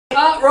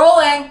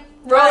Rolling.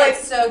 Right,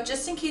 so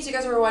just in case you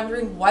guys were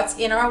wondering what's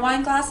in our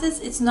wine glasses,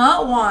 it's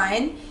not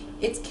wine,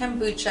 it's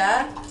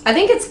kombucha. I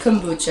think it's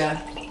kombucha.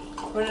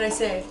 What did I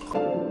say?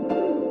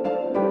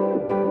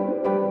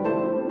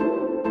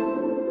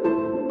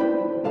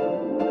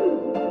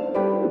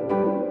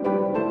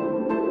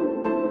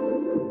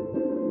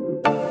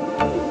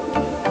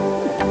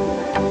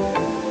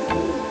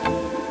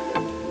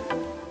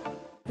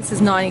 This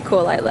is non-E.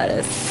 coli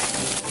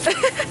lettuce.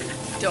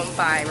 Don't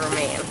buy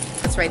romaine.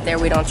 It's right there,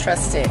 we don't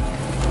trust it.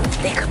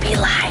 They could be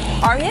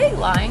lying. Are they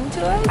lying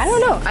to us? I don't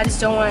know. I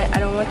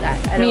don't want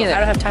that. I don't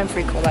have time for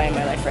E. coli in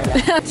my life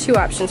right now. 2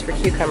 options for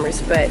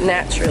cucumbers, but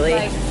naturally.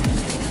 Like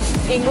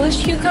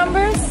English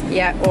cucumbers?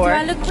 Yeah, Do or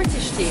I look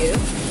British to you?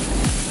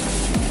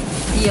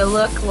 you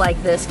look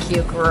like this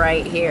cuke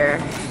right here.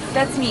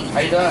 That's me. How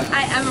you doing?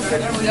 I am a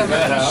Persian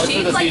cucumber.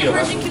 Shaped like a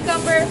Persian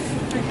cucumber.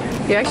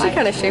 You're actually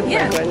kind of shaped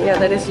like one. Yeah,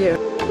 that is you.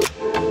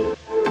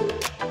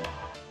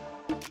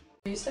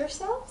 Introduce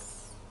ourselves.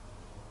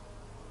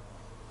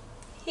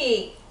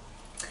 Hey.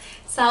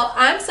 So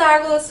I'm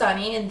Sahar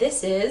Golestani, and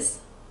this is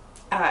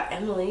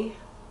Emily.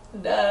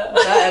 the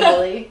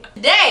Emily.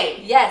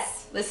 Today,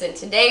 yes. listen,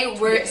 today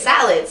we're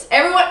salads.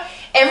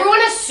 Everyone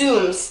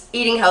assumes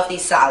eating healthy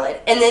is salad,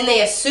 and then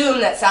they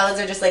assume that salads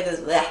are just like this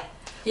bleh,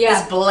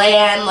 this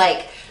bland,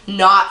 like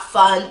not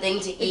fun thing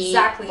to eat.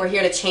 Exactly. We're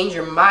here to change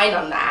your mind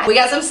on that. We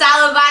got some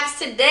salad vibes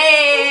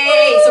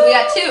today. So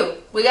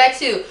we got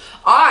two.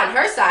 On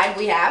her side,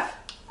 we have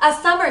A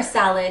summer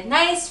salad.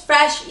 Nice,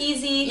 fresh,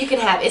 easy.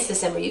 it's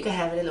December, you can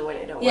have it in the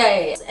winter, don't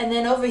worry. Yeah. And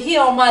then over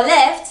here on my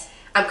left,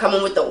 I'm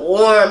coming with the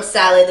warm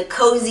salad, the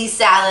cozy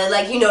salad,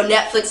 like, you know,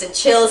 Netflix and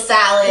chill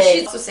salad. You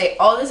should also say,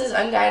 all this is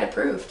Undiet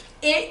approved.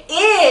 it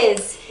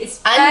is.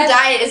 It's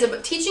Undiet is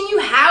about teaching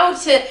you how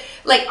to,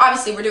 like,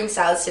 obviously we're doing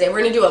salads today. We're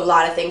going to do a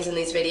lot of things in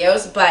these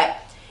videos, but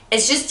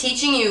it's just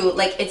teaching you,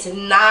 like, it's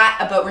not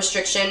about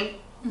restriction.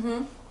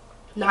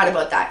 Not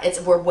about that.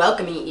 We're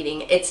welcoming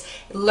eating. It's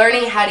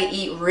learning how to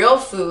eat real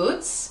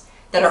foods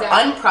that are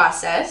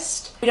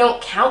unprocessed. We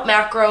don't count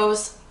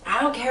macros. I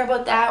don't care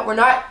about that. We're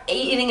not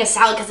eating a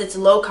salad because it's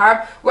low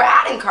carb. We're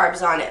adding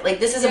carbs on it. Like,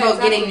 this is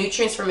about getting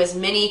nutrients from as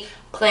many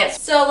plants.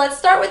 So let's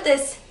start with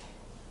this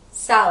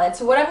salad.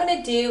 So what I'm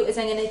going to do is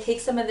I'm going to take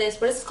some of this,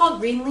 what is it called,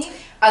 green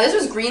leaf? This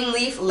was green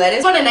leaf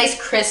lettuce. I want a nice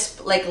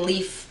crisp, like,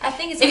 leaf. I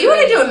think it's if you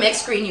want to do a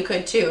mixed green, you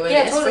could too.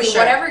 Yeah, totally. For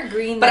sure. Whatever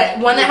green. But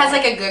one that has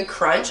like a good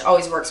crunch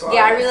always works well.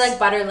 Yeah, I really like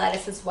butter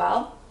lettuce as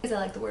well, because I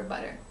like the word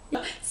butter.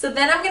 So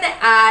then I'm going to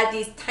add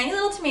these tiny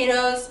little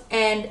tomatoes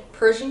and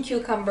Persian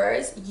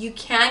cucumbers. You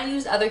can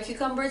use other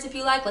cucumbers if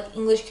you like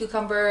English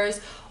cucumbers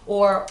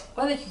or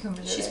other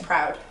cucumbers. She's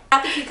proud.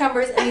 Add the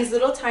cucumbers and these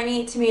little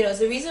tiny tomatoes.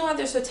 The reason why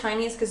they're so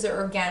tiny is because they're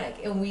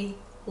organic, and we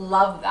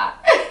love that.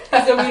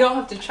 So we don't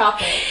have to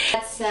chop it.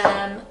 Add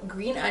some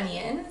green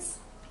onions.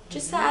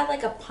 Just to add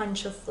like a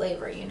punch of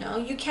flavor, you know.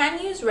 You can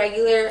use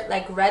regular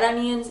like red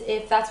onions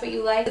if that's what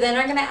you like. Then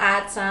I'm gonna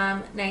add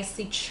some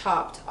nicely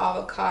chopped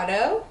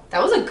avocado.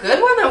 That was a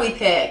good one that we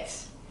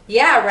picked.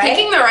 Yeah, right?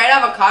 Picking the right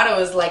avocado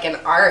is like an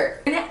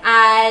art. I'm gonna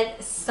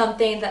add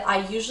something that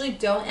I usually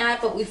don't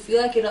add, but we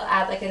feel like it'll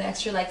add like an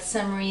extra like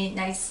summery,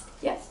 nice,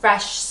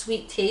 fresh,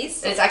 sweet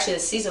taste. And it's actually the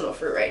seasonal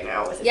fruit right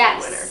now with it being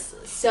winter.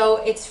 So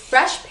it's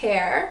fresh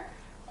pear.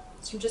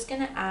 So I'm just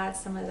gonna add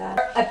some of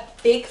that. I'm a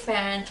big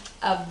fan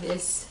of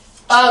this.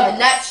 Oh, the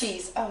nut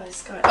cheese. Oh,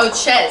 it's good. Oh,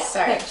 ches.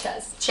 Sorry.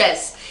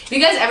 Ches. If you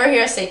guys ever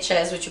hear us say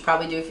ches, which you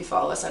probably do if you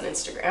follow us on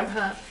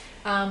Instagram.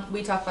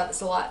 We talk about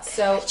this a lot.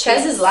 So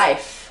ches is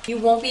life. You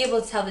won't be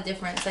able to tell the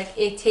difference. Like,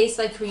 it tastes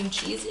like cream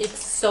cheese. It's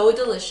so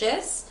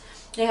delicious.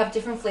 They have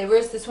different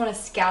flavors. This one is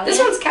scallion. This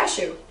one's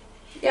cashew.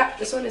 Yeah,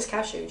 this one is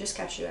cashew. Just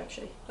cashew,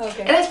 actually.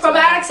 Okay. And it's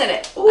probiotics in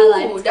it. Ooh,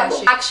 I like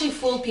double. Actually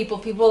fooled people.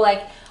 People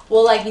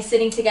will like be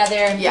sitting together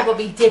and people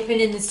be dipping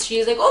in this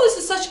cheese. Like, oh, this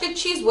is such good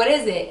cheese. What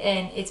is it?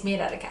 And it's made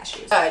out of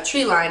cashews.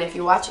 Tree Line, if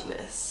you're watching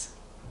this.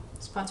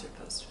 Sponsored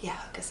post. Yeah,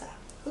 hook us up.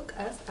 Hook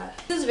us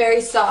up. This is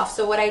very soft.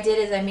 So what I did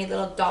is I made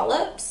little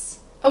dollops.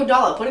 Oh,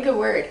 dollop. What a good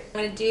word. What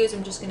I'm going to do is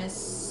I'm just going to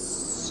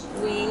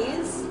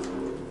squeeze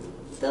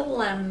the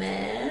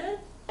lemon.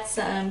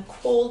 Some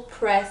cold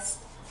pressed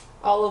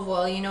olive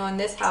oil. You know, in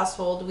this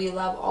household, we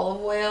love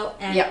olive oil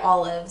and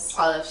olives.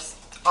 Olives.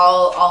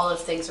 All olive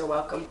things are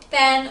welcome.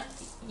 Then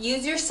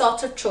use your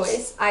salt of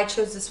choice. I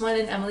chose this one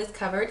in Emily's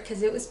cupboard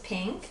because it was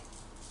pink.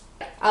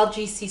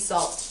 Algae sea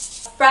salt.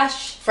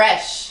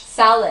 Fresh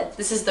salad.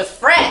 This is the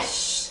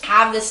fresh.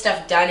 Have this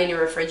stuff done in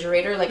your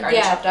refrigerator, like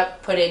already chopped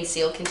up, put in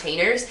sealed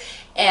containers,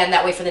 and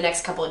that way for the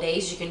next couple of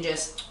days you can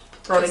just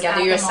throw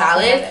together your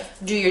salad,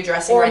 do your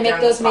dressing right there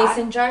on the spot. Or make those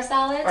mason jar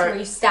salads where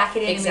you stack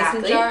it in a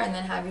mason jar and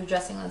then have your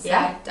dressing on the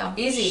side. Dump.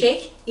 Easy.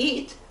 Shake,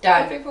 eat.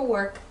 Done. Perfect for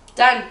work.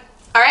 Done.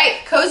 All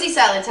right, cozy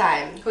salad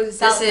time. Cozy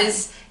salad time.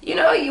 This is, you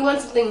know, you want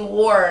something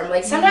warm.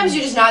 Like, sometimes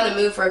you're just not in the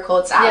mood for a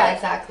cold salad. Yeah,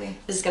 exactly.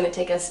 This is going to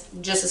take us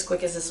just as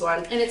quick as this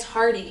one. And it's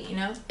hearty, you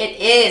know? It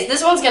is.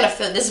 This one's going to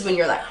fill, this is when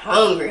you're like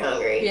hungry.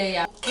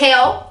 Yeah.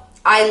 Kale,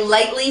 I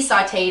lightly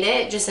sauteed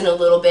it just in a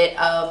little bit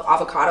of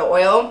avocado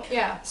oil.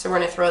 Yeah. So we're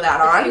gonna throw that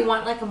on. If you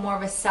want like a more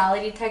of a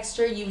salady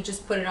texture, you would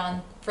just put it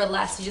on for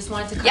less. You just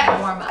want it to kind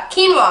of warm up.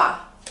 Quinoa.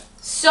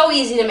 So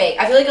easy to make.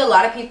 I feel like a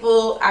lot of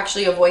people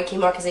actually avoid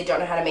quinoa because they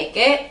don't know how to make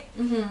it.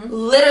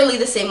 Literally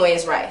the same way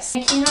as rice.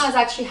 Quinoa is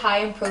actually high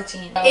in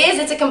protein.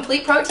 It's a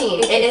complete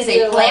protein. It is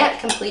a plant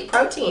complete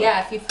protein.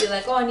 Yeah, if you feel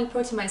like, oh, I need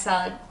protein in my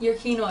salad, your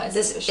quinoa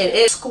is sufficient. It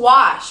is.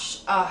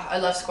 Squash. Oh, I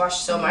love squash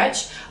so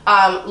much.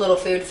 Little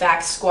food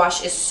fact,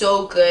 squash is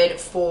so good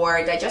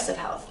for digestive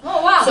health.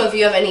 Oh, wow. So if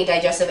you have any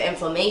digestive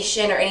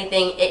inflammation or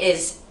anything, it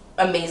is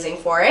amazing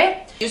for it.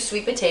 Use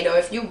sweet potato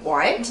if you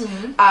want.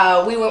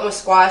 We went with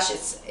squash.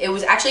 It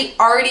was actually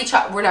already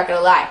chopped. We're not gonna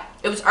lie,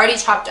 it was already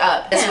chopped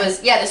up. This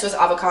was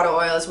avocado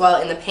oil as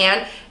well in the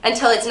pan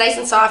until it's nice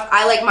and soft.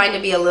 I like mine to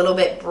be a little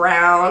bit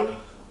brown.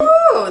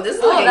 Ooh, this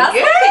is looking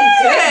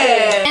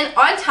good. And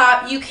on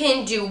top, you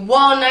can do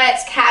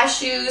walnuts,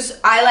 cashews.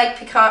 I like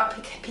pecans.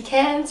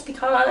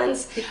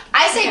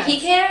 I say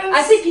pecans.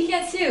 I say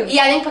pecans too.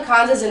 Yeah, I think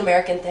pecans is an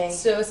American thing.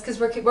 So it's because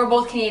we're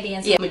both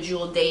Canadians. Yeah,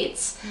 medjool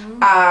dates.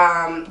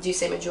 Do you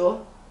say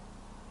medjool?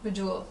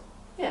 Medjool.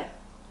 Yeah,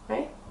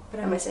 right?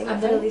 But Am I saying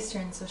I'm Middle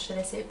Eastern, so should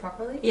I say it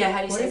properly? Yeah,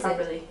 how do you say it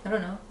properly? I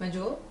don't know.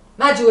 Medjool?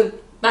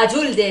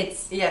 Medjool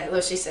dates. Yeah,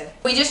 what she said.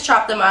 We just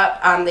chop them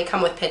up. They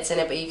come with pits in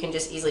it, but you can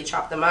just easily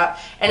chop them up.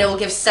 And it will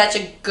give such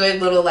a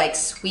good little like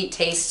sweet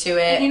taste to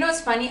it. And you know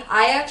what's funny?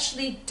 I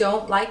actually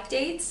don't like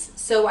dates,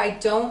 so I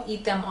don't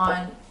eat them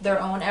on their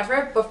own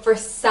ever. But for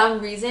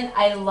some reason,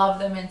 I love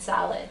them in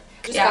salad.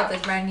 Just got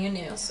this brand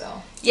new,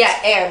 so. Yeah,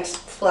 and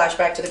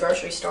flashback to the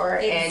grocery store,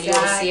 and you'll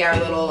see our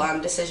little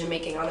decision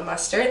making on the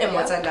mustard and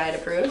what's on diet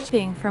approved.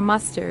 For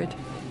mustard.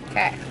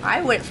 Okay,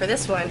 I went for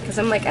this one because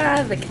I'm like,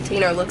 the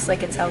container looks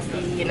like it's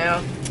healthy, you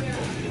know.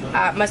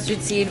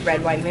 Mustard seed,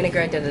 red wine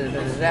vinegar,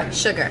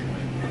 sugar.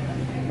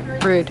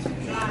 Rude.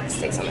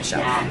 Sticks on the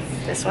shelf.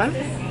 This one,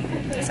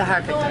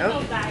 Sahar picked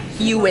out.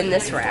 You win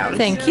this round.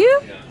 Thank you.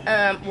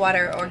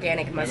 Water,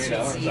 organic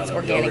mustard seeds,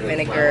 organic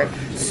vinegar,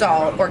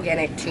 salt,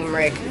 organic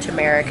turmeric,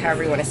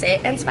 however you want to say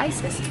it, and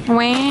spices.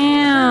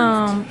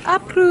 Wow.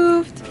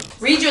 Approved.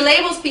 Read your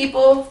labels,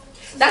 people.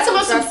 That's the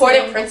most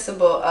important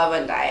principle of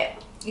a diet.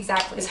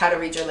 Exactly. Is how to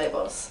read your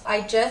labels.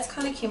 I just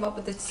kind of came up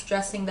with this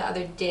dressing the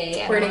other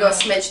day. We're gonna go a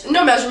smidge.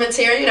 No measurements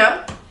here, you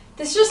know.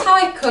 This is just how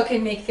I cook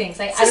and make things.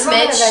 Like I don't know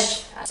how to veg.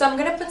 So I'm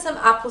gonna put some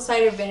apple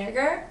cider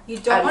vinegar. You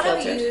don't want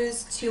to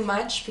use too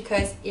much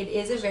because it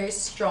is a very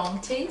strong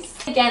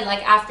taste. Again,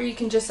 like after you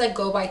can just like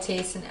go by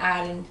taste and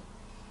add in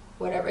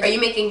whatever. Are you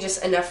making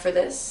just enough for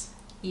this?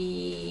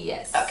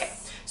 Yes. Okay.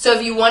 So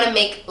if you want to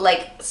make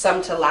like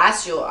some to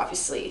last, you'll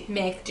obviously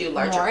do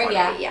larger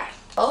quantity. Yeah.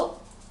 Oh.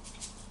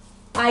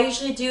 I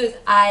usually do is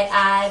I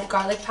add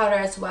garlic powder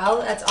as well.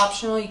 That's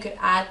optional. You could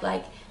add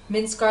like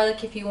minced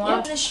garlic if you want.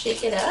 I'm gonna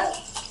shake it up.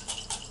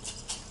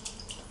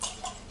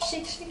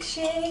 Shake, shake,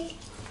 shake.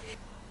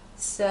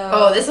 So.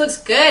 Oh, this looks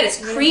good. It's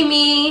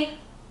creamy.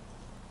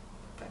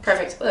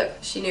 Perfect. Look,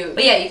 she knew.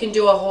 But yeah, you can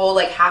do a whole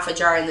like half a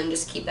jar and then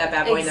just keep that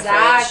bad boy in the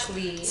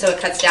fridge. So it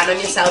cuts down on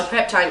your salad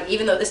prep time.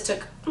 Even though this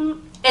took.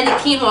 And the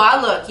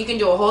quinoa, look, you can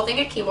do a whole thing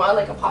of quinoa,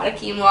 like a pot of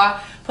quinoa.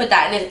 Put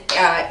that in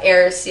an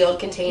air-sealed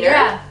container.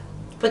 Yeah.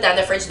 Put that in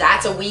the fridge.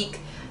 That's a week.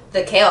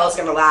 The kale is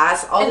gonna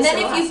last. And then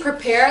if you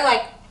prepare,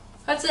 like,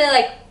 let's say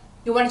like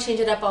you want to change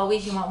it up all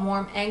week, you want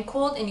warm and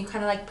cold, and you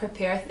kind of like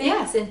prepare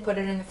things and put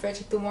it in the fridge.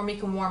 Like the warm, you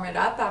can warm it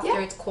up after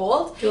it's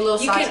cold. Do a little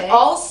saute. You can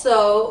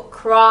also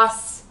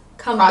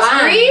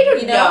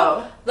cross-breed, you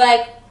know?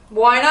 Like,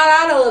 why not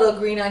add a little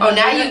green onion? Oh,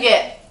 now you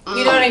get.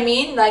 You know what I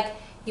mean? Like,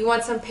 you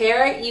want some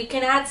pear, you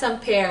can add some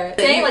pear.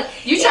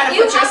 You try to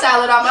put your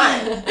salad on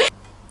mine.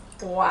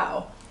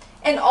 Wow.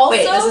 And also,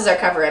 wait, this is our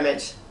cover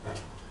image.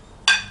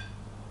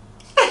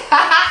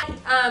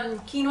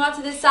 Quinoa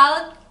to this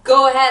salad,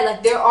 go ahead.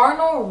 Like, there are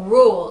no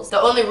rules. The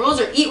only rules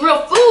are eat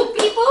real food,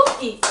 people.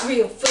 Eat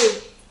real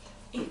food.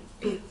 Eat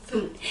real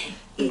food.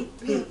 Eat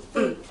real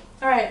food.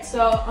 Alright,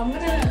 so I'm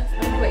gonna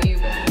put you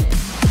back in.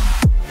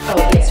 Oh,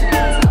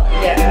 yeah.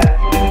 Yeah.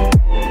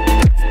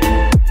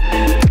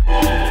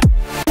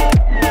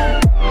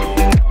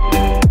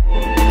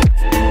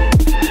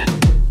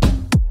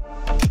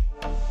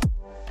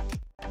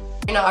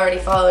 You're not already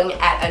following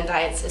at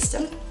Undiet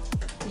System?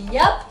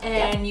 Yep,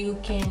 and you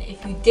can,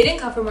 if you didn't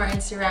come from our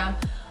Instagram,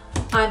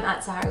 I'm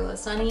at Sahar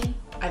Golestani.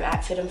 I'm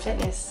at Fit and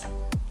Fitness.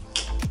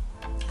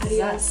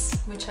 Adios,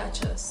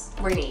 muchachos.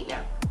 We're gonna eat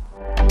now.